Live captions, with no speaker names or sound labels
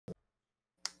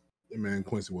That man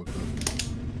Quincy woke up.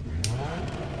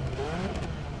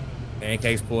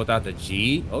 Pancakes pulled out the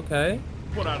G. Okay.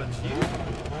 Pulled out a G?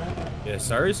 Yes,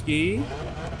 sir, Ski.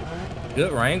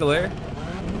 Good Wrangler.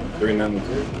 392.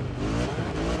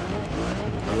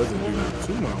 Oh, that's a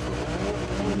 392 motherfucker.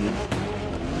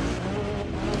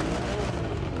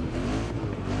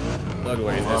 Look at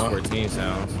where his S14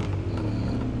 sounds.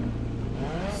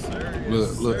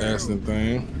 Little Aston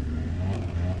thing.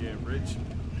 Yeah, rich.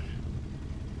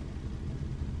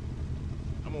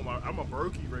 I'm a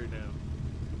brokey right now.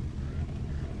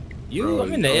 You,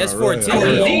 I'm in the S14.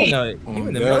 You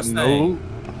in the Mustang.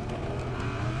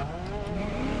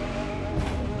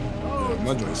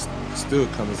 My joint's still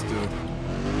coming still. Yeah,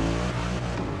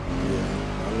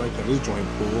 I like how this joint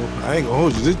pull. I ain't gonna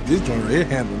hold you. This joint right here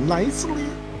handled nicely. Yeah,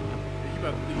 you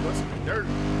about to leave us in the dirt.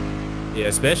 Yeah,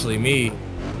 especially me.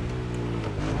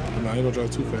 No, I ain't gonna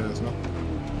drive too fast, no.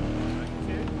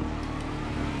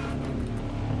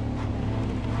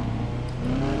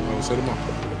 Oh, set him up.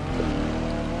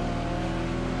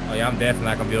 Oh yeah, I'm definitely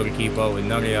not gonna be able to keep up with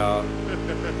none of y'all.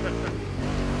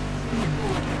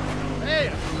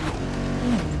 Hey!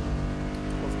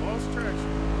 Lost traction.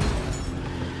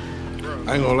 Bro.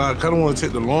 I ain't gonna lie, I kinda wanna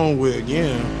take the long way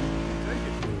again.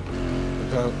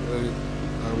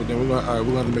 But then we're gonna have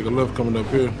to make a left coming up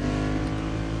here.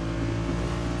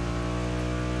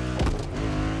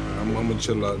 I'm gonna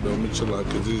chill out though. I'm gonna chill out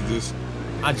because this.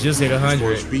 I just hit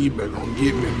 100. Feedback gonna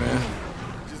get me, man.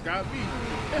 Just got me.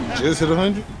 Just hit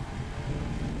 100.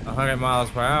 100 miles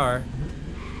per hour.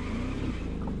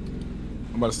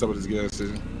 I'm about to stop at this gas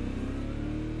station.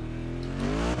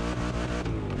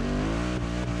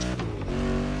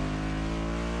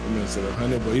 I'm gonna say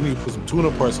 100, but you need to put some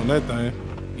tune-up parts on that thing.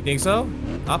 You think so?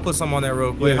 I'll put some on there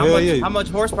real quick. Yeah, how much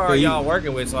horsepower are y'all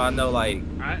working with so I know like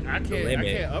I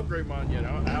can't upgrade mine yet.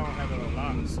 I don't have it on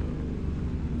locks.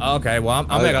 Okay, well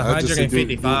I'm at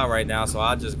 155 right now, so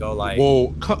I'll just go like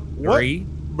 3.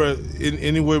 But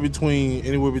anywhere between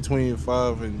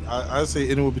 5 and I say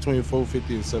anywhere between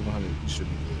 450 and 700 you should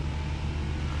be good.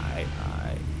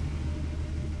 Alright.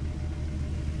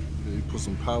 You put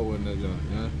some power in that joint,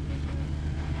 yeah.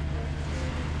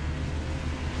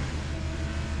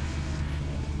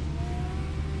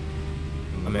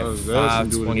 I'm at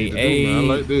 528. I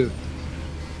like this.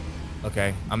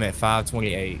 Okay, I'm at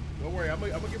 528. Don't worry, I'm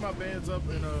gonna get my bands up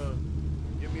and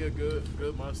give me a good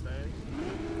Mustang.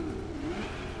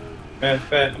 Matter of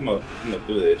fact, I'm gonna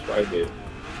do this right here.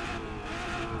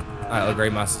 I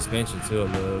upgrade my suspension too a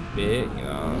little bit, you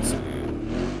know what I'm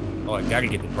saying? Oh, I gotta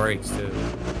get the brakes too.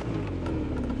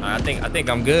 I think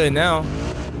I'm good now.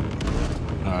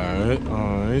 All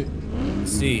right.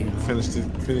 Let's see. Finish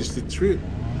the trip.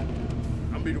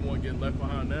 I'm be the one getting left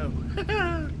behind now.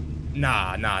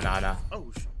 Nah.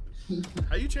 Oh shit.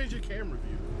 How you change your camera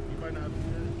view? You might not have to do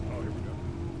that. Oh,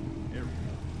 here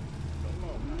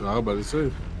we go. I was about to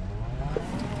say.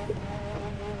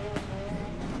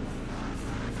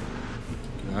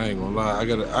 I ain't gonna lie.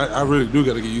 I really do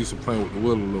gotta get used to playing with the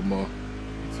wheel a little more.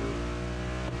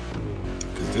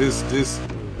 Cause this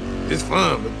it's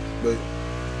fun, but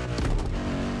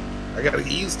I gotta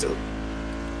get used to it.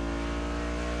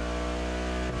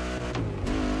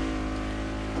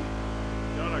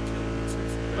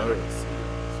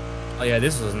 Oh yeah,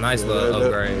 this was a nice little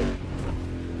upgrade.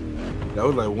 That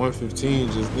was like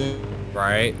 115 just then.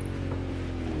 Right.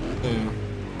 Yeah.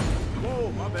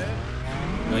 Whoa, my bad.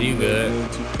 No, you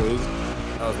good. Too crazy.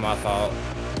 That was my fault.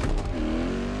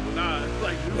 Well, nah, it's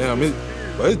like damn,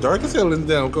 it's dark as hell in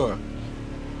the damn car.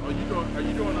 Oh, are you doing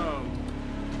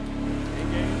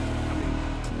in-game? I mean,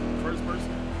 first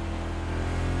person?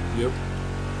 Yep.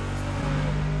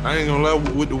 I ain't gonna lie,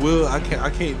 with the wheel, I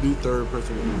can't do third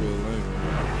person with the wheel.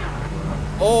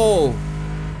 Oh,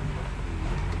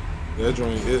 that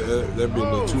joint, that'd be a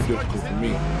little too difficult for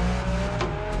me.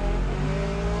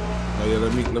 Oh yeah,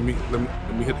 let me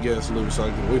hit the gas a little bit so I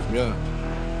can get away from y'all.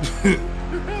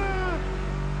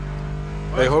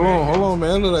 Hey, hold on,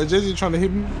 man. Look like Jay-Z trying to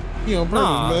hit me on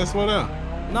purpose, man. Slow down.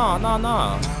 No. I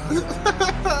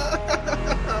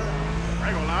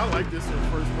ain't gonna lie, I like this in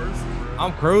first person, bro.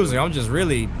 I'm cruising. I'm just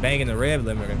really banging the rev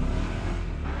limiter.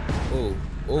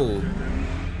 Oh.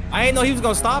 I ain't know he was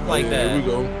gonna stop like that.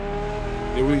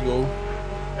 Here we go.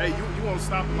 Hey, you want to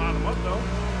stop and line them up though?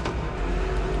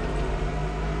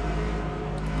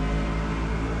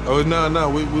 Oh no,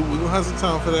 we gonna have some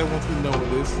time for that once we know what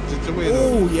this. Just wait.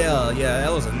 Oh yeah, that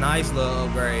was a nice little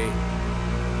upgrade.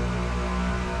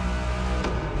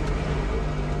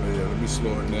 Oh, yeah, let me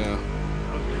slow it down.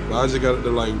 I just got it to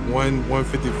like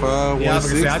 155. Yeah,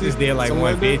 I just did like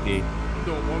 150. I'm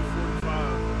doing 145.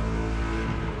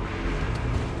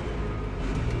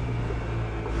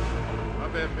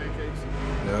 bad,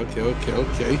 pancakes. Yeah,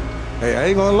 okay. Hey, I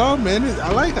ain't gonna lie, man.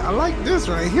 I like this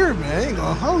right here, man. I ain't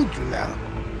gonna hold you now.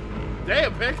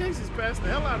 Damn, pancakes is passing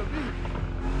the hell out of me.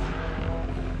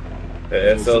 The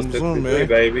SL63,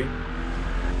 baby.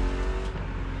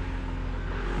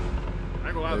 I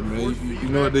ain't gonna lie, Hey, the man, force you feedback.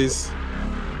 know what this?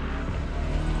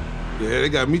 Yeah, they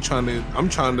got me trying to. I'm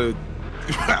trying to.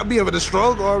 I be able to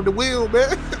strong arm the wheel,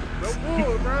 man. No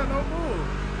bull, bro. No bull.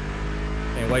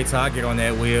 And wait till I get on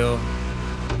that wheel.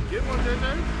 Get one,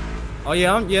 JJ. Oh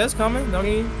yeah, it's coming. Don't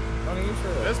even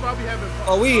sure. That's why we having.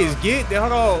 Oh, we is get there.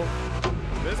 Hold on.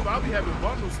 That's why we having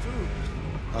bundles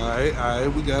too. All right,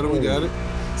 we got it.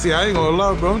 See, I ain't gonna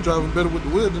lie, bro. I'm driving better with the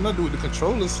wheel than I do with the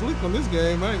controller. Slick on this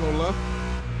game. I ain't gonna lie.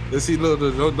 Let's see, look,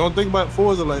 don't think about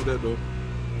Forza like that though.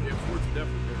 Yeah, Forza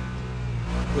definitely.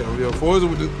 Yeah,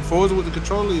 Forza with the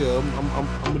controller. Yeah, I'm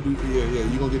gonna do. Yeah,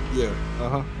 you gonna get. Yeah,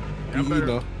 Yeah, you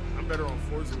know. I'm better on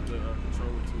Forza with the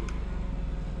controller too.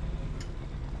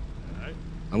 All right.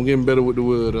 I'm getting better with the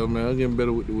wheel though, man. I'm getting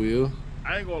better with the wheel.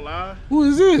 I ain't gonna lie. Who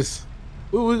is this?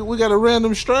 We got a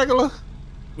random straggler.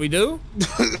 We do?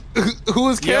 Who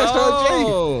is Cash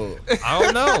Yo, I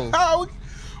don't know.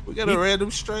 we got a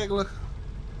random straggler.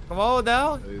 Come on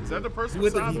now. Is that the person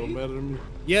with beside Don't me? matter to me.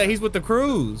 Yeah, he's with the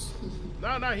cruise.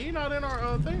 No, he not in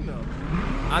our thing though.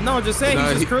 I know. I'm just saying, Nah,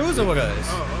 he's just he- cruising with us.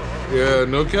 Oh. Yeah,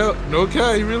 no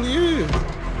cap, he really is.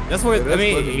 That's what Yeah, that's I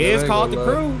mean. what It I is ain't called the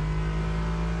gonna lie. crew.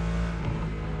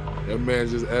 That man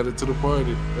just added to the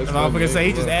party. That's I'm funny, gonna say he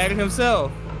ain't just gonna lie. added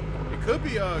himself. It could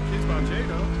be Kids by J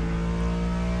though.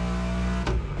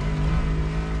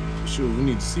 Sure, we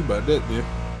need to see about that then.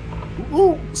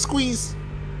 Ooh, squeeze.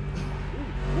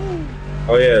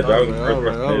 Oh yeah, All driving right, first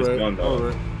person is fun all though.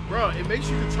 right. Bro, it makes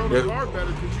you control the Yeah. car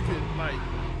better because you can like,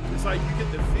 it's like you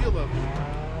get the feel of it.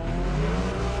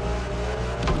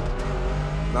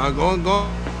 Nah, go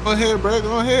ahead, bro.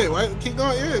 Go ahead. Right? Keep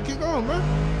going. Yeah, keep going, bro.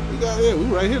 We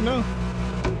right here now.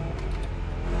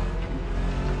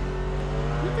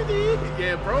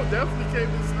 Yeah, bro, definitely came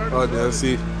to start. Oh, yeah,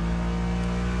 see.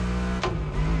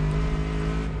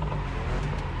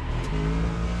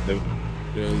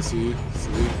 Yeah, you see.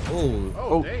 Oh,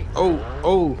 Oh, dang.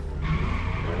 Oh.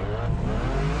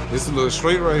 It's a little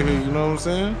straight right here, you know what I'm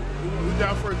saying? Who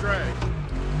down for a drag?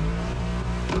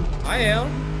 I am.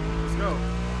 Let's go.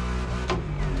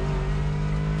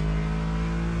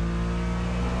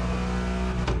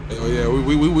 Oh yeah,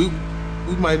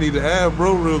 we might need to add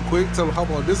bro real quick. Tell him hop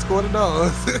on Discord and all.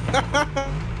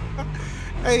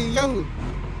 Hey yo.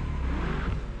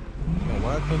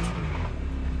 Why country?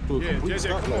 Yeah,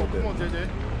 JJ, come on, JJ.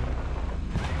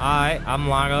 Alright, I'm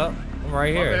lined up. I'm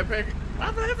right here.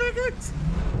 My bad pancakes.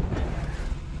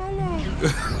 Hold on.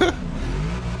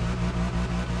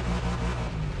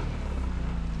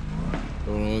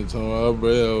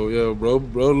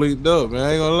 Bro leaked up, man.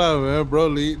 I ain't gonna lie, man. Bro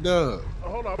leaked up.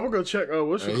 Hold on, I'm gonna check.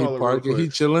 What's your He call it real parking, he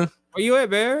quick? chilling. Where you at,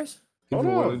 Bears? He Hold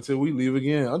been on. waiting until we leave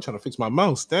again. I'm trying to fix my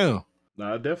mouse down.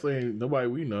 Nah, definitely ain't nobody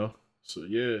we know. So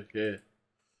yeah. That's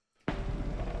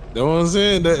what I'm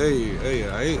saying. That hey,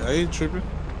 I ain't tripping.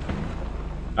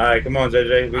 All right, come on,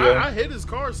 JJ. We go. I hit his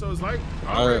car, so it's like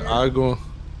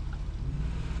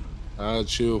I'll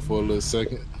chill for a little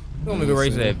second. You want me to go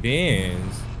race that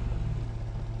Benz?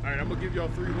 All right, I'm gonna give y'all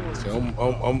 3 horns. So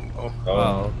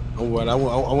Oh. I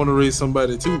want to raise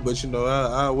somebody too, but you know,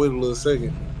 I'll wait a little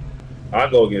second. I'll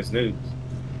go against News.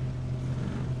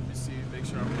 Let me see, make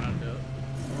sure I'm lined up.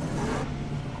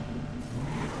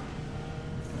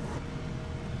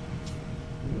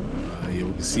 Yeah,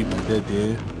 we can see about that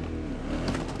then.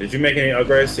 Did you make any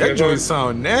upgrades to That your joint car?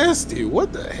 sound nasty.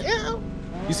 What the hell?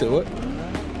 You said what?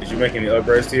 Did you make any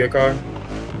upgrades to your car?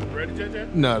 Ready,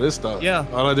 JJ? Nah, this stuff. Yeah.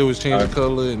 All I did was change the Alright.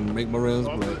 color and make my rims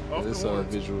Off black. the This all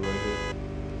horns. visual right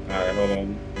here. All right, hold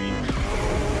on.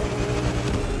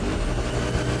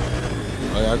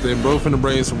 I think bro finna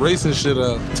bring some racing shit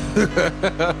out.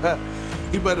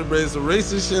 He better bring some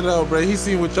racing shit out, bro. He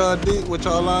seen what y'all did, what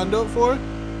y'all lined up for.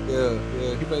 Yeah.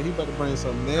 He better bring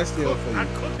something nasty out for I you.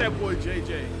 cooked that boy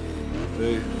JJ.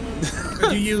 Hey.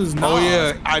 You use Oh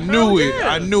yeah, I knew it. yeah.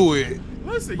 I knew it,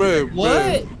 Listen, bro. you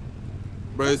What?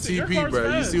 Bro, Listen, your TP, car's bro. You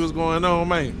fast. see what's going on,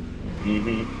 man?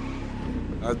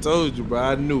 Mm-hmm. I told you, bro.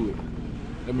 I knew it.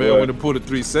 That man What? went to pull a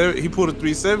 370. He pulled a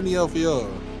 370 out for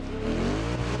y'all.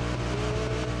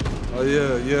 Oh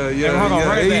yeah. hold on,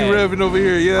 right Hey, back. he revving over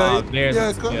here. Yeah,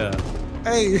 There's come. yeah.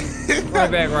 Hey, Right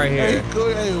back right Hey, here.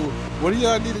 cool. Hey, what do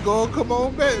y'all need to go? Come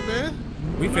on back, man.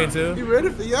 We fit He to. ready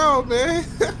for y'all, man.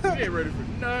 ain't ready for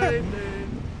nothing.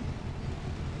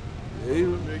 He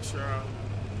Make sure I'm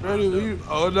ready.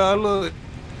 Oh no, look.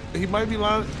 He might be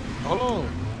lying. Hold on.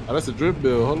 Oh, that's a drip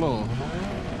bill. Hold on.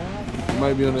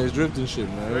 might be on that drifting shit,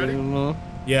 man. Ready? You know?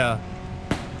 Yeah.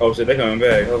 Oh shit, they coming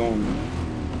back. Hold on.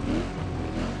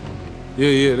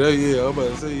 Yeah. I'm about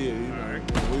to say, yeah. You know,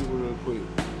 wait real quick.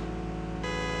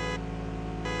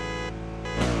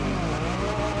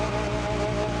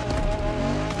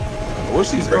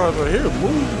 What's these cars right here?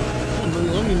 Move. I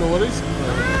don't even know what they say.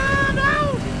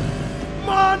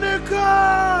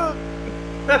 Monica!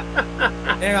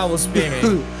 And I was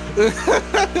spinning.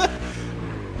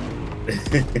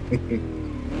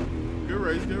 Good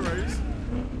race.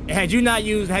 Had you not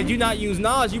used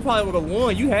Nas, you probably would have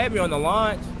won. You had me on the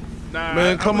launch. Nah,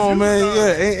 Man, come on, man.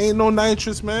 Yeah, ain't no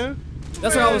nitrous, man.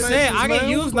 That's what I was saying. I didn't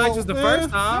man. use nitrous the first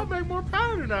Y'all time. make more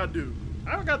power than I do.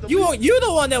 I don't got the You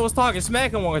the one that was talking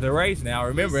smack and wanted to race now.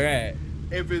 Remember that.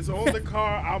 If it's on the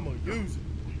car, I'ma use it.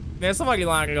 Man, somebody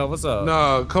lining up. What's up?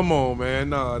 Nah, come on, man.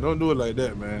 Nah, don't do it like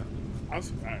that, man. All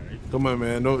right. Come on,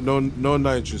 man. No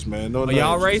nitrous, man. No Are nitrous.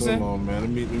 y'all racing? Hold on, man. Let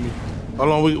me. Hold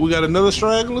on. We got another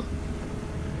straggler.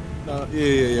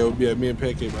 Yeah. Me and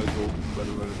Pancake about to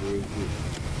run it real quick.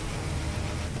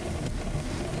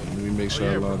 Let me make sure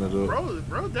I line it up.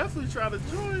 Bro, definitely try to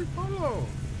join.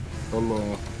 Hold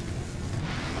on.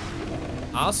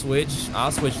 I'll switch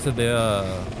to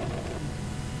the.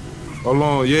 Hold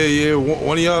on. Yeah.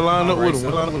 One of y'all line up with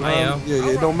him. I am. Yeah.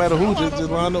 It don't matter who. Just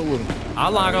line up with him.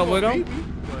 I'll line up with him.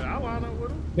 I line up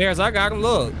with him. There's, I got him.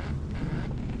 Look.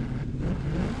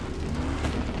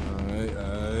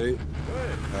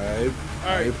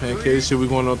 All right, Pancake. Shit, we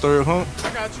going on third hump?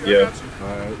 I got you. Yeah.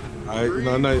 All right.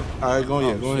 No. All right, go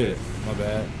ahead. My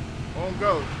bad. On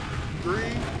go. 3,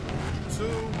 2,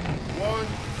 1,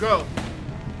 go.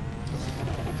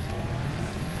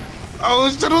 Oh,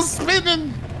 shit, I'm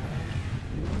spinning.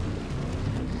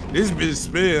 This bitch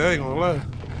spin. I ain't gonna lie.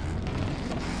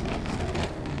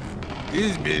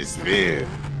 This bitch spin.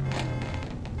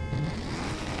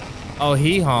 Oh,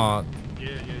 he honked.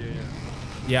 Yeah.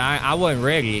 Yeah, I wasn't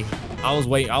ready. I was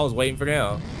waiting for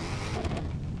them.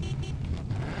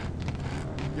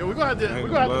 Yo, we're gonna have to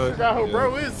figure out who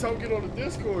bro is so get on the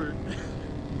Discord.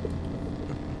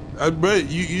 Bro,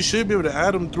 you should be able to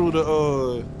add him through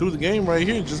the game right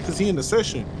here, just cause he in the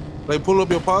session. Like, pull up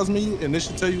your pause menu and this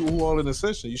should tell you who all in the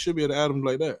session. You should be able to add him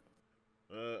like that.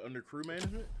 Under crew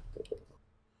management.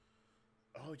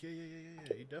 Oh yeah.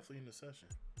 He definitely in the session.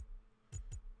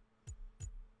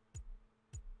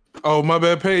 Oh, my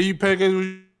bad, Pay. You Pancake,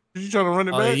 you trying to run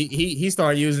it back? He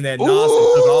started using that Nas and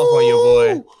took off on your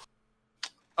boy.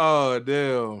 Oh,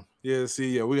 damn. Yeah,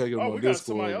 see, we gotta get him on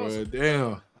Discord, bro.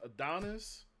 Damn.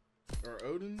 Adonis or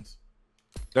Odin's.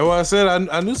 That's why I said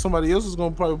I knew somebody else was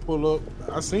gonna probably pull up.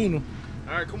 I seen him.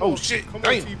 All right, come on. Oh shit! Come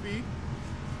Damn. on, TP.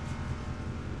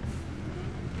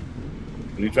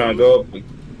 You trying to go up? I'm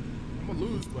gonna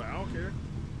lose, but I don't care.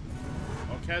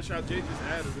 Oh, Cash Out J just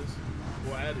added us.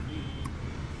 Well, added me.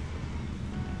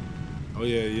 Oh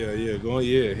yeah. Going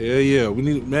hell yeah. We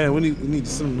need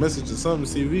to send a message or something,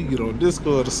 see if we can get on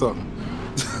Discord or something.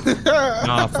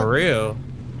 Nah, for real.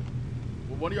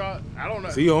 Well, what do y'all? I don't know.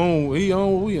 So he on, we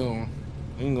on.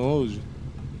 Ain't gonna hold you.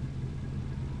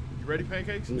 You ready,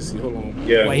 Pancakes? Let me see. Hold on.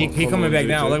 Yeah. Wait, he coming back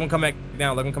down. JJ. Let him come back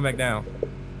down. Let him come back down.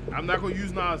 I'm not gonna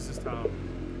use Nas this time.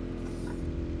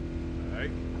 All right.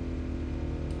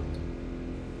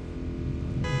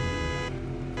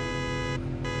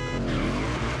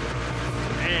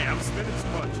 Man, I'm spinning too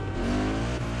much.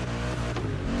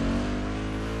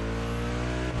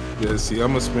 Yeah, see, I'm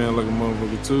gonna spin like a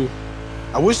motherfucker too.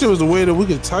 I wish there was a way that we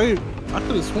could type. I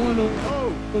could have sworn there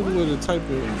was a way to type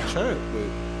it in the chat, but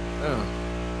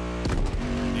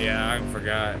Yeah, I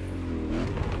forgot.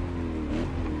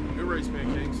 Good race,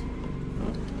 Pancakes.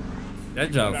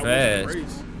 That jump That fast. wasn't a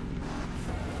race.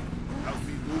 That was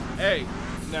me losing. Hey,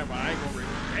 never mind. I ain't gonna race.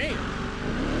 Damn.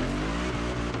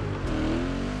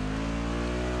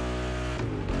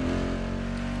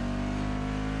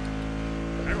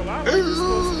 I ain't gonna lie. This is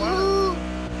supposed to lie.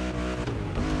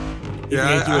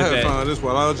 yeah, I had fun this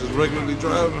while I was just regularly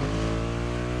driving.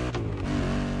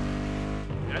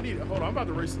 Yeah, hold on. I'm about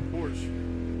to race the Porsche.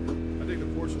 I think the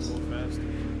Porsche is a little faster.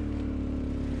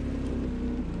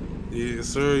 Yeah,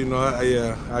 sir. You know,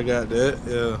 I got that.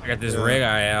 Yeah, I got this red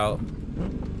eye out.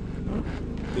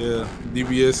 Yeah,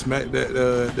 DBS smacked that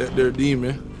their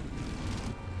demon.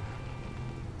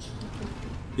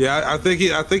 Yeah, I think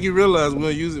he realized we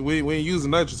ain't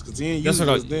using nitrous because he ain't using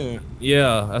it then.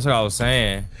 Yeah, that's what I was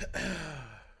saying.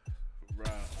 Bro,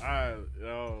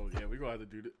 we gonna have to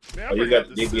do this. Man, Oh, you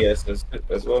got the DBS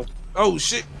as well. Oh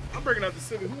shit! I'm bringing out the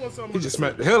Civic. Who wants something? He just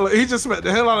smacked the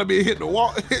hell out of me and hit the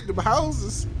wall, hit the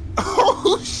houses.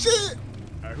 Oh shit!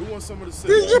 All right, who wants some of the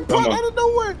He Civic? just popped out of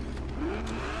nowhere.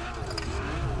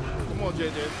 Come on,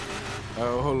 JJ.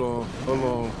 Hold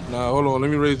on. Nah, hold on. Let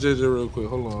me raise JJ real quick.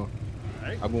 Hold on.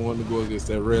 Right. I've been wanting to go against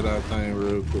that red eye thing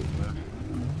real quick, man.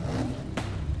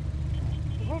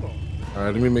 Hold on. All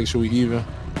right, let me make sure we even.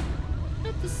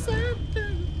 At the same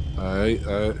thing. All right.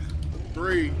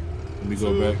 3. Let me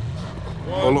go 2, back.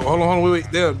 1. Hold on, wait.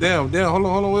 Damn. Hold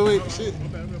on, wait. Shit. My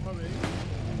bad.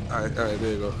 All right,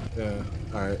 there you go. Yeah.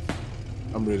 All right.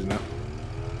 I'm ready now.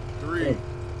 3,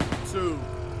 2,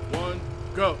 1,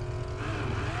 go.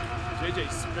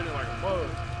 JJ spinning like a bug.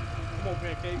 Come on,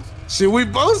 pancakes. Shit, we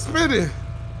both spinning.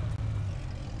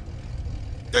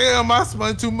 Damn, I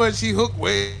spun too much. He hooked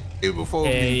way before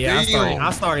me. Yeah, Damn.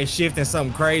 I started shifting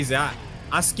something crazy. I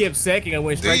skipped second and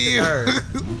went straight to third.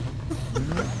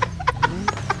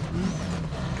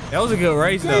 That was a good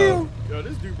race though. Yo,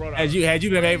 this dude brought out. Had you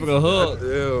been able to hook?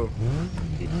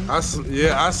 Yeah. I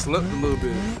slept a little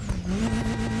bit.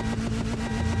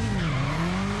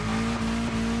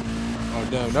 Oh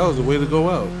damn, that was the way to go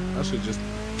out. I should just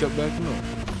kept backing up.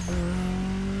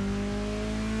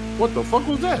 What the fuck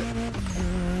was that?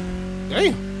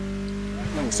 Damn.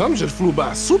 Something just flew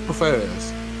by super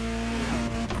fast.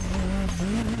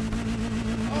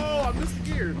 Oh, I missed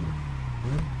the gear.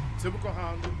 Typical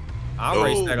Honda. I'll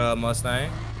race that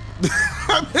Mustang.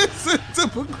 I missed it,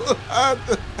 typical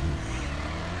Honda.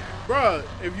 Bruh,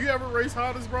 if you ever race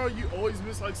Hondas, bro, you always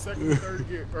miss like second and third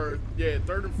gear. Or, yeah,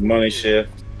 third and fourth Money gear.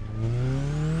 shift.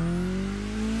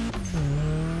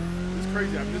 It's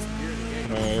crazy. I missed the gear in the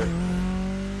game. All right.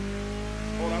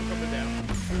 Hold on, I'm coming down.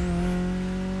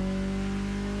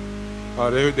 Oh,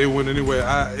 they went anyway.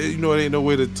 You know, there ain't no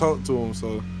way to talk to him,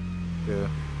 so yeah.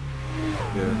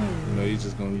 You know, he's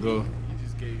just gonna go.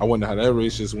 I wonder how that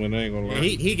race just went. I ain't gonna lie.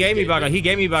 He gave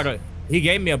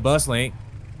me a bus link.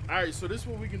 All right, so this is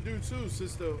what we can do too.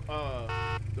 Since the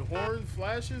horn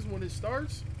flashes when it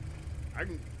starts, I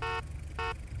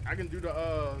can do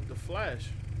the flash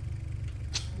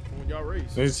when y'all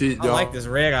race. I like this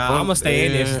red eye. I'm gonna stay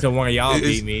in this until one of y'all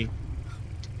beat me.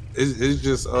 It's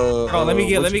just Oh, let me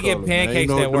get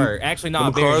pancakes that work. Actually,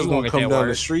 no, the cars you gonna won't come get down that the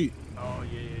work. street. Oh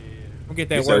yeah. We'll get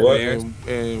that You said work, what? Bears.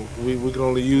 And we can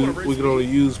only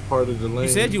use part of the lane. You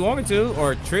said you wanted to,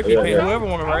 or Trippy, Yeah. whoever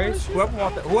want to race, whoever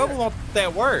want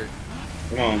that work.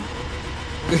 Come on.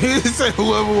 He said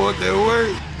whoever want that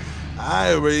work.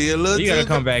 I already a little. You gotta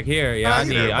come back here. Yeah, I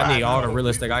need all the back. real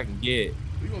estate I can get.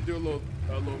 We gonna do a little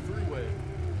freeway.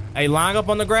 Hey, line up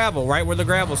on the gravel, right where the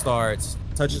gravel starts,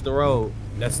 touches the road.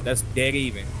 That's dead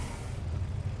even.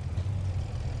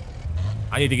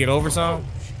 I need to get over some.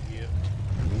 Yeah.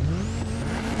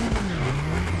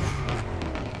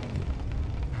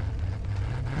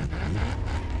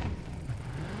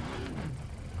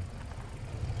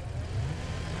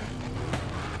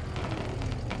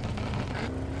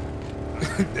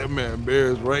 That man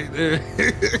Bears right there.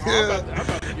 I'm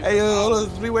about to get Hey, hold on,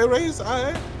 three-way race. All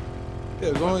right.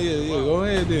 Yeah, go on. Yeah, go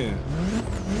ahead then.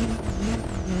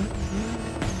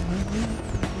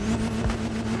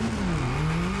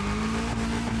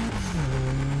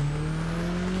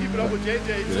 keep it up with JJ.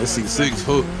 Yeah, that C6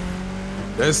 hook.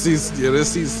 That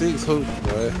C6 hook,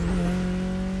 right?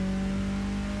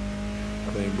 I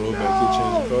think bro back to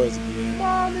change the cars again.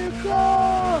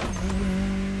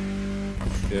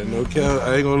 Yeah, no cap.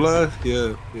 I ain't gonna lie.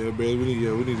 Yeah, baby. We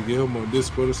need to get him on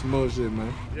Discord or some more shit,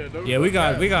 man. Yeah, we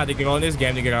got to get on this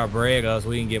game to get our bread up so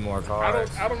we can get more cars.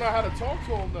 I don't know how to talk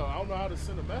to him though. I don't know how to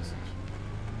send a message.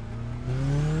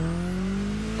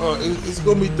 Oh, it's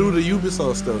gonna be through the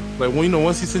Ubisoft stuff. Like when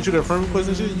once he sent you that friend request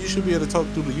and shit, you should be able to talk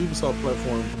through the Ubisoft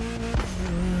platform.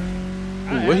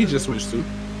 Ooh, what he just switched to?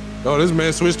 Oh, this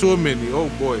man switched to a Mini. Oh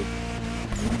boy.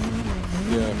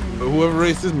 Yeah, but whoever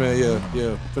raced this man, yeah.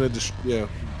 Yeah.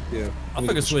 I'm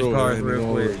finna switch cars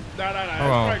real quick. Nah. I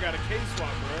probably got a case swap,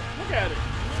 bro. Look at it.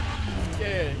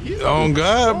 Yeah, he's Oh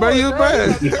God, bro, you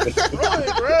bad.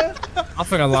 bro. I'm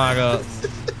finna line up.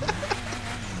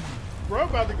 Bro, I'm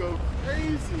about to go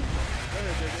crazy. Go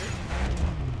ahead, JJ.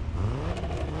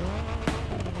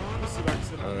 Let's see if I can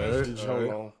send a message. Hold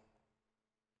on.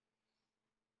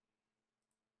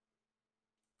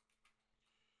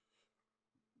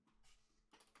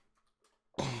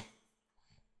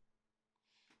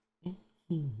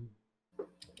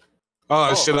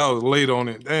 Oh shit, I was late on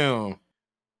it. Damn.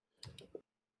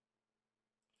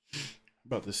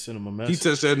 About to send him a He message.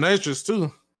 touched that nitrous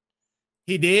too.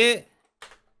 He did.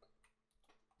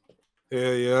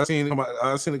 Yeah. I seen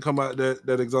it come out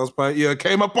that exhaust pipe. Yeah, it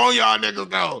came up on y'all niggas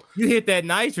though. You hit that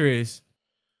nitrous.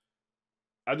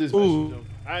 I just messaged him.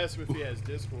 I asked him if he has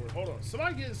Discord. Hold on.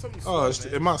 Somebody getting something. Oh,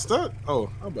 stuck, am I stuck? Oh,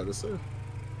 I'm about to say.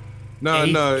 No,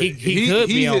 He no. could be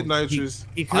He on hit nitrous.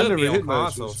 He I could never be hit on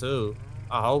console nitrous. too.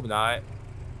 I hope not.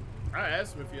 I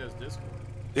asked him if he has Discord.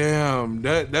 Damn,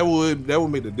 that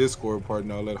would make the Discord part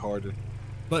and all that harder.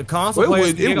 But console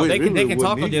players, they can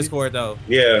talk on Discord though.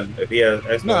 Yeah, if he has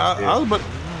Xbox. No,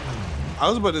 I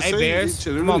was about to say, Bears,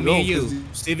 come on, me and you.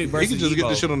 Civic versus he can just get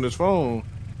the shit on his phone.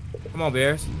 Come on,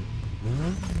 Bears.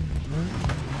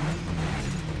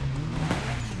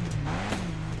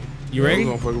 You ready?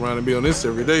 We're gonna fuck around and be on this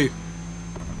every day.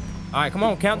 All right, come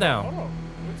on, countdown. Hold on.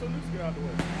 Wait till news get out the way.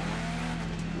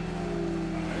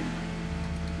 All right.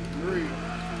 3, 2,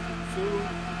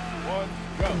 1,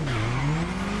 go.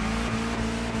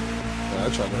 I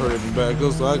tried to hurry him back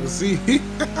up so I can see.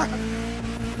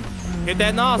 Hit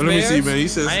that nos, Let me Bears. see, man. He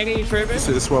says, I ain't even tripping. He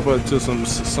said swap out to something a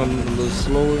little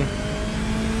slower.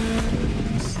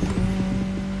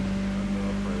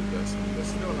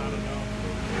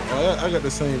 I got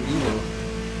the same Evo.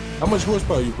 How much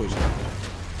horsepower you pushing?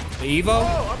 The Evo?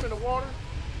 Oh, I'm in the water.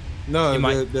 No,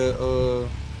 the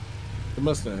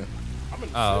Mustang. I'm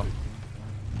in the Oh. Civic.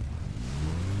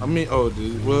 I mean,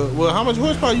 dude. Well, how much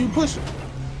horsepower you pushing? I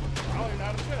don't even know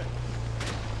how to check.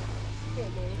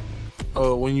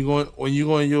 When you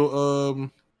go in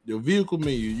your vehicle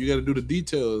menu, you got to do the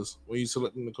details when you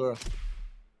selecting the car.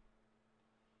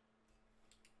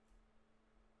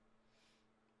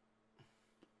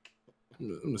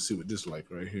 Let me see what this like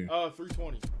right here.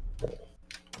 320.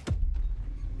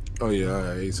 Oh yeah, all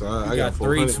right. So I got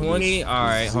 320. All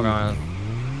right, hold on.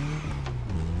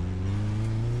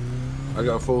 I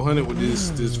got 400 with this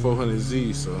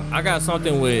 400Z. So I got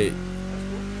something with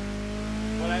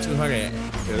 200. Yeah,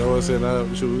 that's what I said. We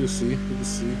can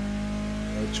see.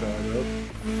 I'll try it out.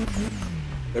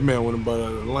 That man went and bought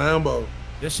a Lambo.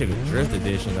 This shit is drift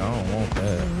edition. I don't want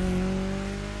that.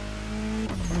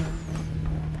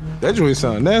 That joint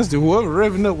sound nasty. Whoever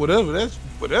revving up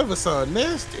whatever sound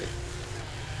nasty.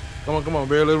 Come on,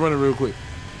 Bear. Let's run it real quick.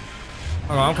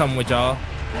 Hold on, I'm coming with y'all.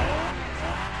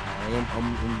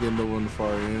 I'm getting over on the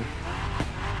far end.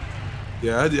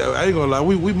 Yeah, I ain't gonna lie.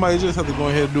 We might just have to go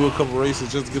ahead and do a couple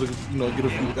races just to get a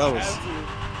few dollars.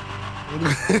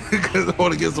 Because I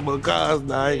want to get some more cars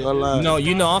now. I ain't gonna lie. No,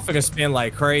 you know I'm finna spin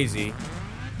like crazy.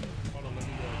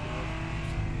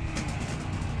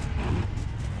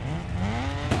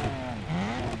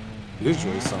 This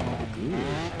joint sound good.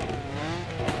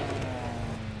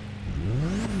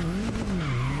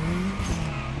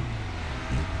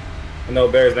 I know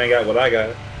Bears ain't got what I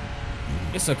got.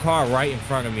 It's a car right in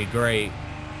front of me. Great.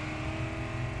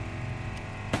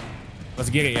 Let's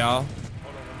get it, y'all.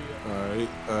 All right.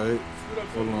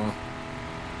 Hold on.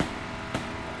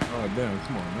 Oh damn!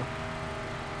 Come on now.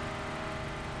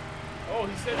 Oh,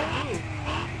 he said it too.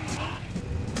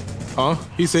 Huh?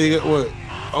 He said he got what?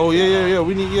 Oh yeah.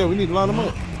 We need to line them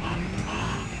up.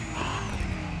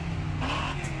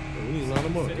 We need to line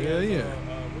them up. Yeah.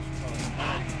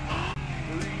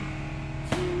 3,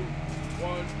 2,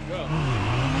 1, go.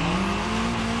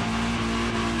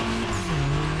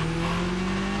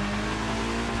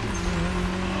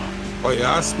 Oh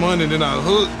yeah, I spun and then I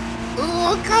hooked.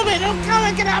 Oh, I'm coming,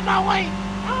 get out my way.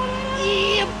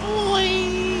 Yeah,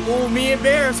 boy. Oh, me and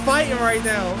Bears fighting right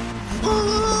now.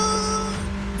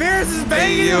 Bears is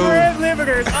banging the red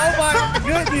limiters. Oh my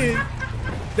goodness.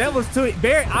 That was too.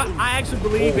 Bear, I actually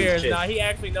believe Bears now. He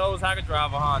actually knows how to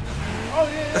drive a Honda. Oh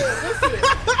yeah. Listen,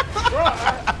 bro,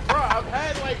 I've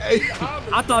had like 8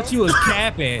 Hondas. I thought you was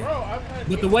capping. Bro, I've had.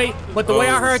 But the way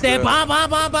I heard that, bah.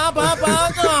 Let's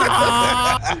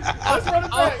run it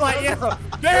I was back. like, yo,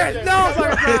 Bears knows how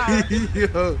to drive.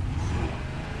 Yo,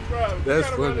 Bro, that's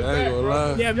funny. I ain't gonna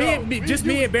lie. Yeah,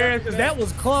 me and Bears, because that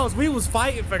was close. We was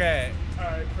fighting for that. All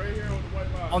right, right here on the white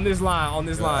line. On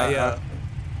this line, yeah.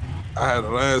 I had a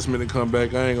last minute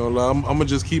comeback. I ain't gonna lie. I'm gonna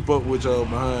just keep up with y'all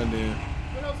behind then.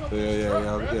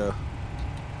 Yeah.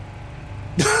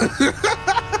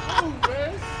 Oh,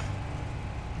 man.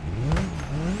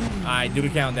 All right, do the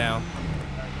countdown.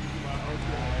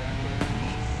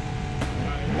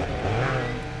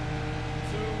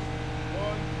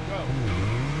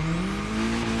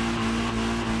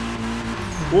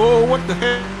 Whoa, what the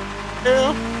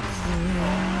hell?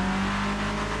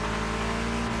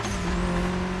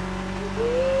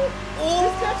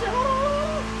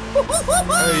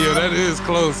 Hey, yo, that is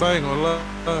close. I ain't gonna lie.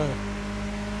 Yeah,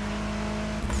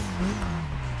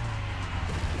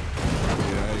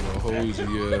 I ain't gonna hold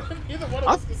you. Yeah.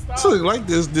 I actually like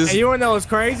this. And you wanna know what's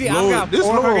crazy? Low, I got this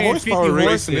lower 450 horsepower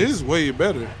racing horses. is way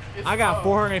better. I got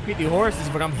 450 horses,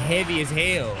 but I'm heavy as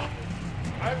hell.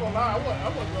 I ain't gonna lie, I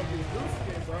wasn't gonna be Deuce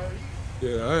again, bro.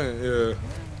 Yeah.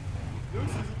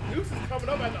 Deuce is coming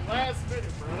up at the last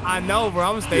minute, bro. I know,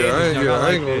 bro. I'm staying. I ain't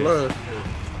gonna lie.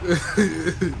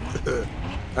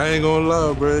 I ain't gonna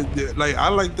lie, bro. Like I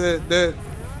like that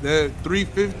that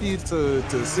 350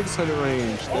 to 600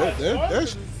 range. That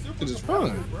shit is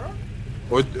fun.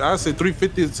 Or I say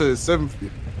 350 to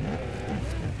 750.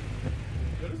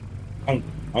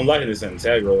 I'm liking this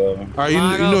integral though. All right, you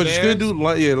know what you should do?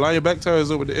 Line your back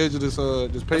tires up with the edge of this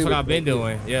pavement. That's what I've been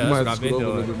doing. Yeah, that's what I've been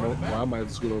doing. Well, I might have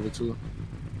to scoot over too.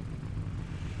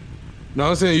 No,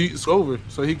 I'm saying you scoot over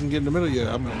so he can get in the middle.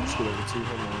 Yeah, I might have to scoot over too.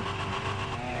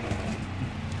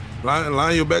 Hold on.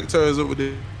 Line your back tires up with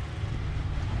the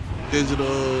edge of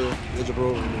the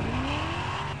road.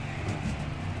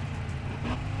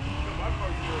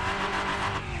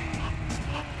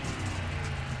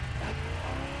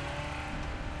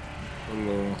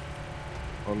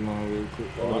 Hold on real quick.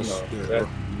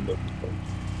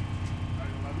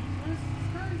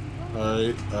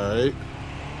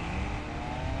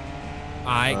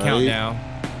 Alright, countdown.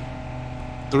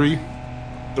 3,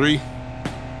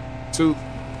 2,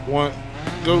 1,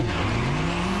 go.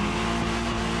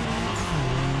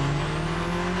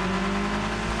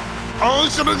 Oh,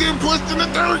 should have get pushed in the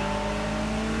dirt.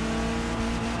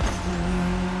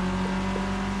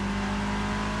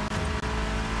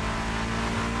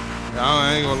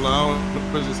 I ain't gonna lie, I don't know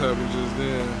what just happened just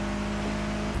then.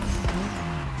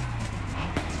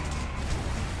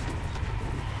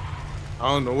 I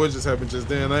don't know what just happened just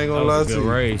then. I ain't gonna lie to you. Good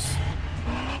race.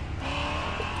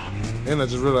 And I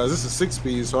just realized this is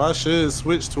 6-speed, so I should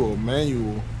switch to a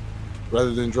manual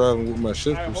rather than driving with my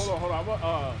shifters. Right, hold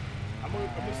on. I'm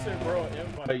gonna send bro an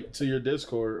invite to your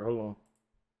Discord. Hold on.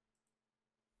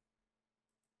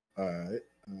 All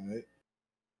right.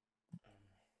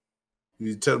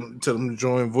 You tell them to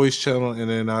join voice channel, and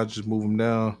then I'll just move them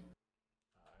down. All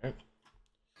right.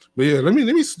 But yeah, let me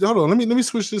hold on. Let me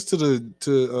switch this I'm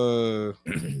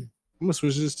gonna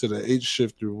switch this to the H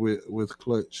shifter with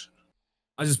clutch.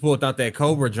 I just pulled out that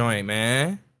Cobra joint,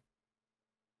 man.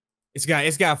 It's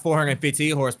got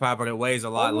 415 horsepower, but it weighs a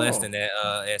lot less than that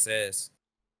SS.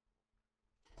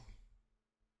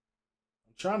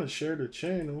 I'm trying to share the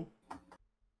channel.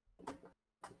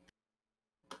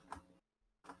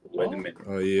 Wait a minute.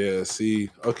 Oh yeah, see.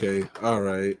 Okay. All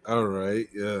right.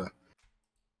 Yeah.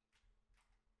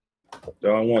 Do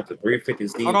I want the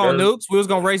 350Z? Hold on, Nukes. We was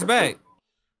gonna race back.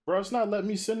 Bro, it's not letting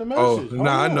me send a message.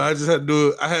 I know. I just had to do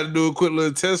it. I had to do a quick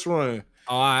little test run.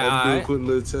 I had to do a quick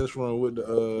little test run with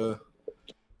the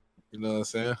you know what I'm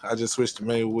saying? I just switched to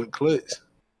manual with clutch.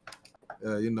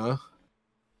 You know.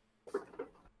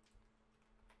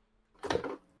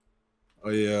 Oh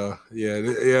yeah.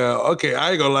 Okay, I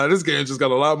ain't gonna lie. This game just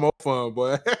got a lot more fun,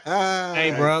 boy.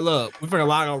 Hey, bro, look, we finna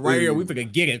log on right here. We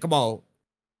finna get it. Come on,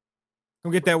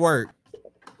 come get that work.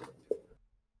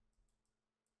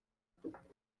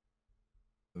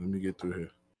 Let me get through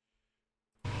here.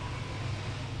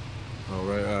 All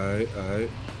right.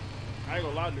 I ain't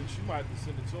gonna lie, Luke. You might have to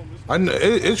send it to him. I know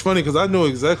it's funny because I know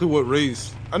exactly what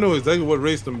race. them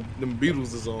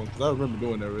Beatles is on because I remember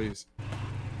doing that race.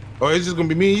 Oh, it's just gonna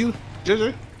be me and you,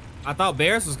 JJ? I thought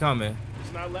Bears was coming.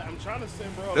 It's not. I'm trying to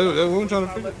send, bro. That's what I'm trying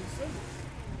to figure.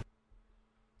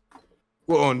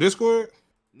 What, on Discord?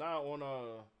 Nah, on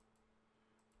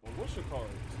what's your call?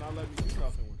 It's not letting me do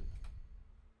nothing with it.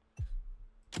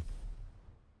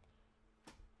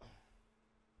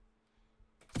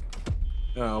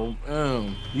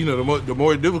 You know, the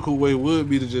more difficult way would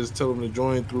be to just tell them to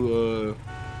join through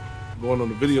going on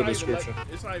the video description.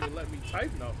 It's not even letting me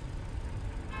type nothing.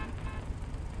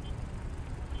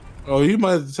 Oh, you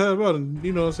might have to tab out and,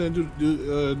 you know what I'm saying,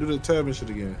 do the tab and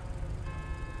shit again.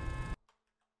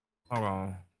 Hold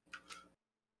on.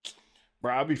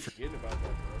 Bro, I'll be forgetting about that,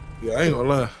 bro. Yeah, I ain't gonna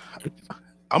lie.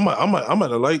 I might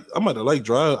have like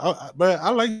drive. I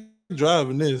like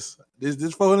driving this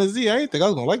 400Z. I ain't think I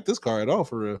was gonna like this car at all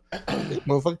for real. This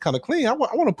motherfucker kind of clean. I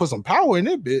want to put some power in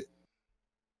it bit.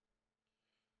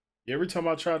 Yeah, every time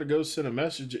I try to go send a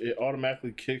message, it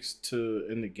automatically kicks to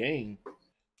in the game.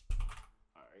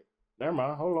 Never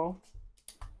mind, hold on.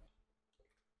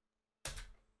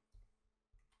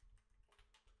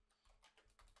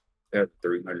 Got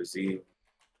 300Z,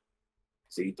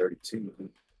 Z32.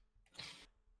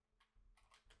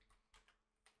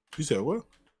 You said what?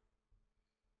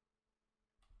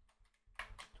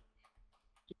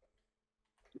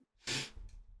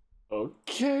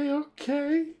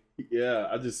 Okay. Yeah,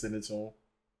 I just sent it to him.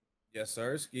 Yes,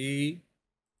 sir, Ski.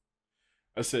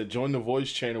 I said, join the voice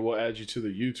channel. We'll add you to the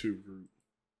YouTube group.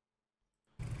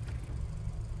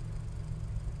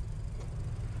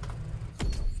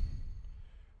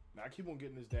 Now, I keep on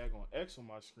getting this daggone X on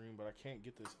my screen, but I can't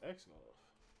get this X off.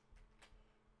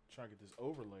 I'm trying to get this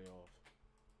overlay off.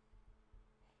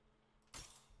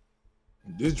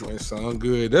 This joint sound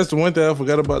good. That's the one thing I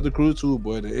forgot about the crew too,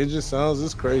 boy. The engine sounds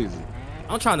is crazy.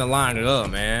 I'm trying to line it up,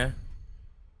 man.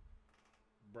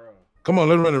 Bro. Come on,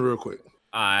 let's run it real quick.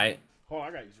 All right. Oh,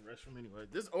 I gotta use the restroom anyway.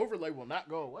 This overlay will not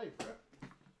go away, bro.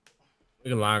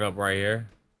 We can line up right here.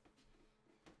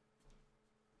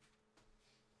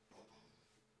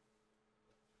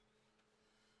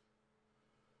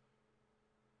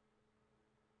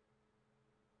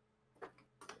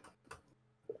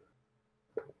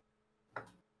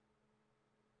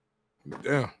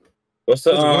 Damn. What's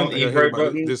the One thing I hate e-brake about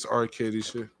button? this arcade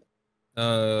shit.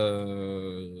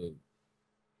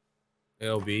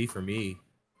 LB for me.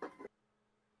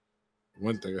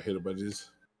 One thing I hate about this.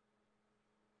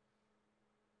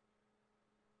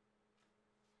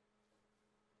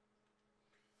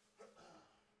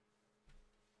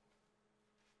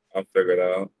 I'll figure it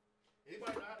out.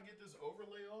 Anybody know how to get this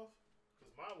overlay off?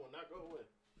 Because mine will not go away.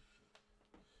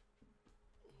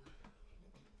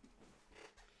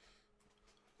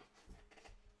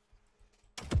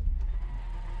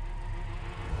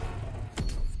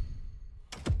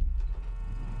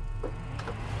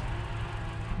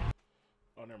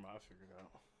 Oh, never mind. I figured it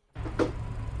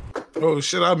out. Oh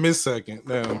shit! I missed second.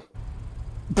 Damn.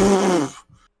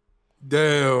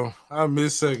 Damn! I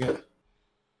missed second.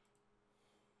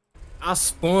 I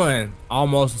spun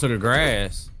almost into the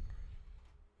grass.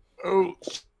 Oh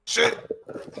shit!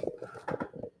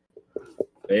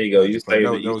 There you go. You saved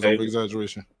That it. You was saved over it.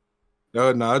 exaggeration. No,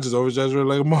 I just over exaggerated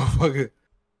like a motherfucker.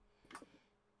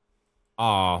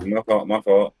 Oh, My fault. My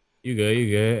fault. you good? You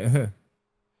good?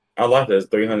 I like this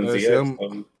 300 Yeah, see,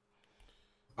 CX.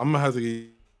 I'm gonna have to get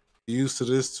used to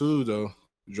this too, though.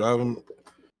 Driving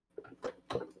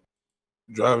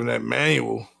that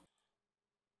manual.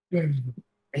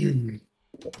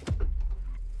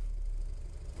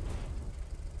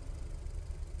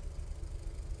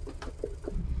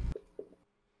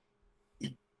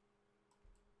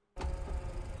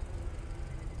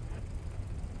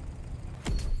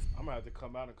 I'm gonna have to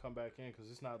come out and come back in because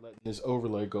it's not letting this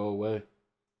overlay go away.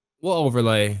 What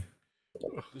overlay?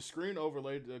 The screen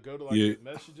overlay to go to like Yeah. the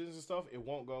messages and stuff, it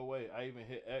won't go away. I even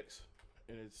hit X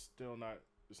and it's still not.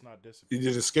 It's not You dissipating.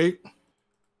 did escape?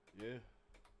 Yeah.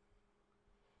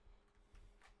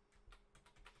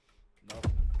 No.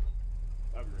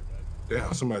 I'll be right back.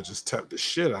 Damn! Somebody just tapped the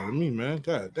shit out of me, man.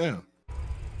 God damn.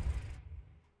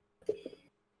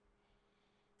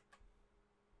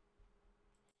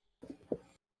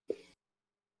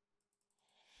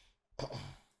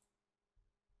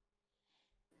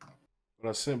 But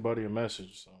I sent Buddy a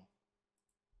message, so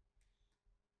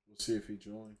we'll see if he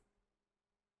joined.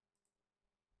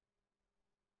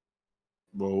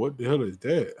 Bro, what the hell is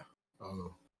that?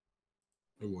 Oh,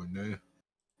 it wasn't there.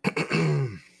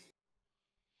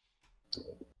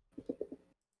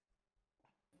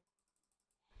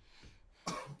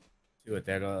 See what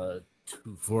that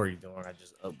 240 doing? I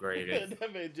just upgraded.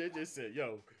 That man JJ said,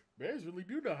 "Yo, bears really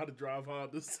do know how to drive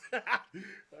Hondas." I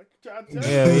try to tell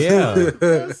Hell you. yeah.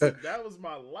 Listen, that was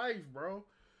my life, bro.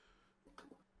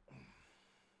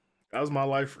 That was my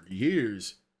life for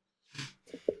years.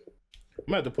 I'm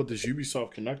gonna have to put this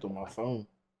Ubisoft Connect on my phone.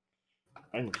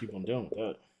 I ain't gonna keep on dealing with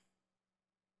that.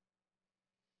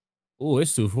 Ooh,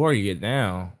 it's 240. Get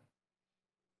down.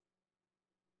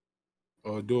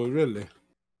 Oh, do it really?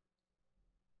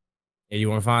 Yeah, you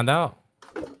want to find out?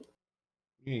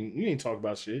 You ain't talk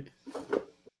about shit.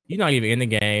 You're not even in the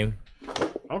game.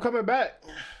 I'm coming back.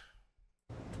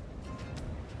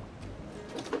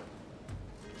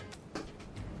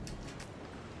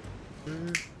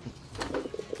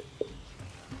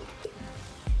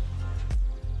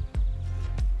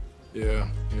 Yeah.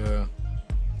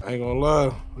 I ain't gonna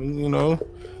lie. You know,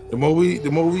 the more we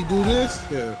do this,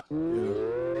 yeah.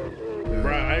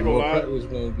 Bro, I ain't gonna lie.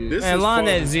 This Man, is line fun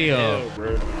that as Z hell, up.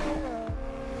 bro.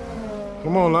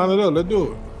 Come on, line it up. Let's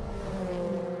do it.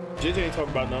 JJ ain't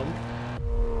talking about nothing.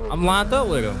 I'm lined up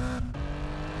with him.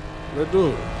 Let's do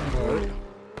it. All right.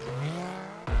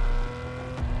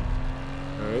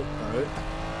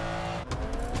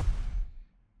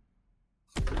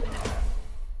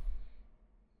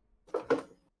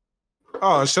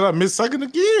 Oh, should I miss second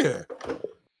again?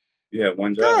 You had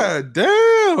one job. God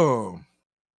damn.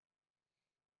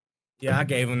 Yeah, I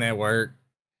gave him that work.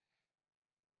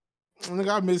 Nigga,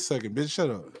 I missed second, bitch. Shut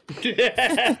up.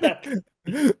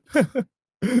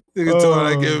 Nigga told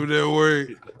I gave him that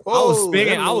word. I was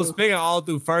speaking all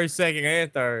through first, second,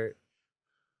 and third.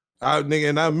 I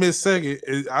missed second.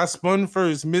 I spun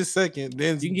first, missed second,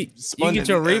 then You spun get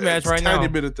your rematch right now. Tiny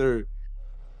bit of third.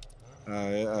 All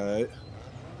right.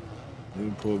 Let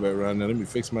me pull back right now. Let me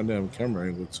fix my damn camera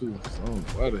angle too. I don't know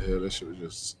why the hell that shit was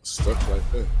just stuck like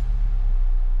that.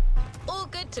 All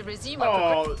good to resume.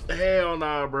 Oh, hell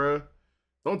nah, bro.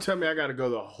 Don't tell me I gotta go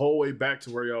the whole way back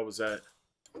to where y'all was at.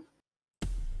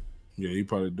 Yeah, you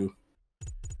probably do.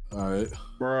 All right,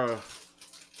 Bruh.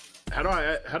 How do I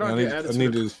get added I to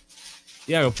need the... to.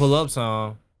 Yeah, go pull up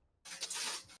some.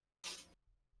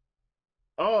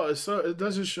 Oh, it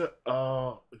doesn't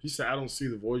show. He said I don't see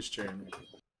the voice channel.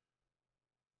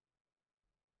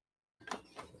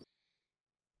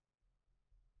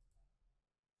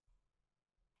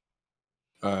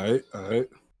 All right, all right.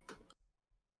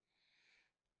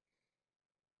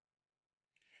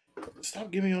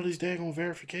 Stop giving me all these daggone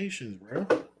verifications, bro.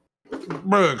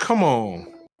 Bro, come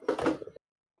on.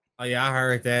 Oh yeah, I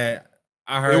heard that.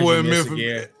 I heard It you wasn't miss meant for me.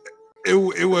 again.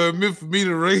 It wasn't meant for me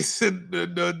to race in the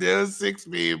damn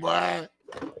 6-speed, boy.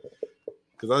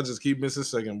 Cause I just keep missing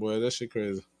second, boy. That shit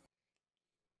crazy.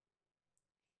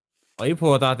 Oh, you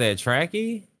pulled out that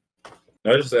trackie?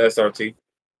 No, just the SRT.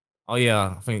 Oh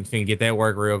yeah, I think get that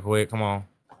work real quick. Come on.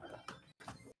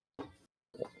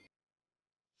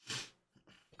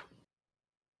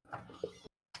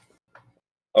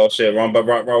 Oh shit, wrong,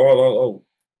 oh.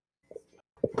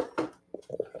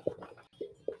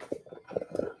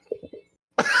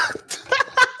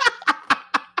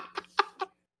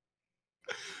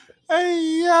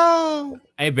 Hey yo.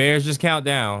 Hey Bears, just count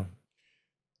down.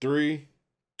 3,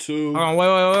 2. Hold on,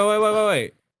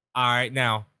 wait. All right,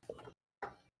 now.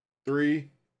 3,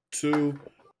 2,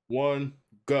 1,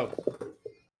 go.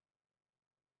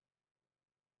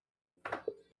 Come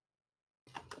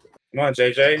on,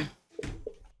 JJ.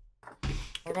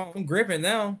 Hold on, I'm gripping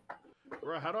now.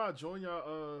 Bro, how do I join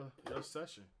your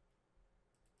session?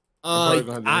 I'm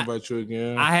probably gonna have to invite you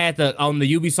again. I had to on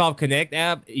the Ubisoft Connect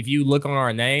app. If you look on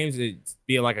our names, it's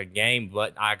be like a game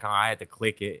button icon. I had to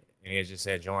click it, and it just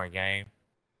said join game.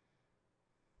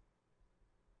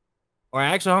 Or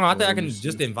actually, hold on, I think I can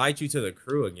just invite you to the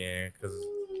crew again. Cause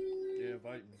Yeah,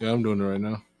 invite me. Yeah, I'm doing it right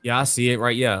now. yeah, I see it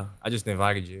right. Yeah, I just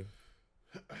invited you.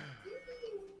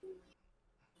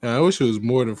 Yeah, I wish it was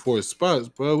more than 4 spots,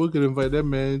 but we could invite that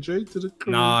man Jay to the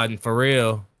crew. Nah, for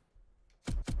real.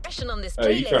 On this Oh,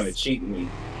 you trying to cheat me?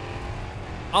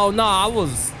 Oh no, I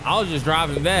was just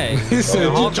driving back. He said,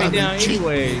 I'll "You take tryna down cheat."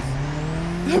 anyways.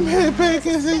 That man back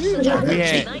and said, "You trying to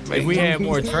cheat?" If we had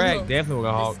more track, definitely would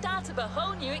The have. start of a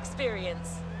whole new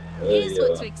experience. Oh, Here's yeah.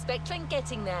 what to expect when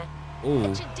getting there. Ooh.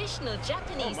 A traditional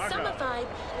Japanese summer vibe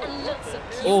and lots of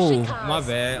Oh, Kyushu cars. my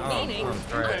bad. Meaning I'm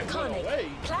sorry.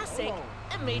 iconic, classic,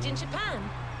 and made in Japan.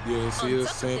 Yeah, see, On the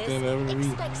top same of thing this, that we.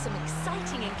 expect some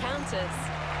exciting encounters.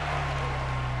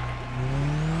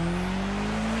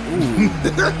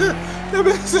 That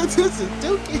man said this is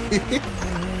dookie.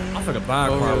 I'm finna buy a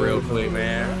car real quick,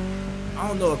 man. I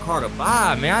don't know a car to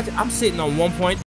buy, man. I'm sitting on 1.3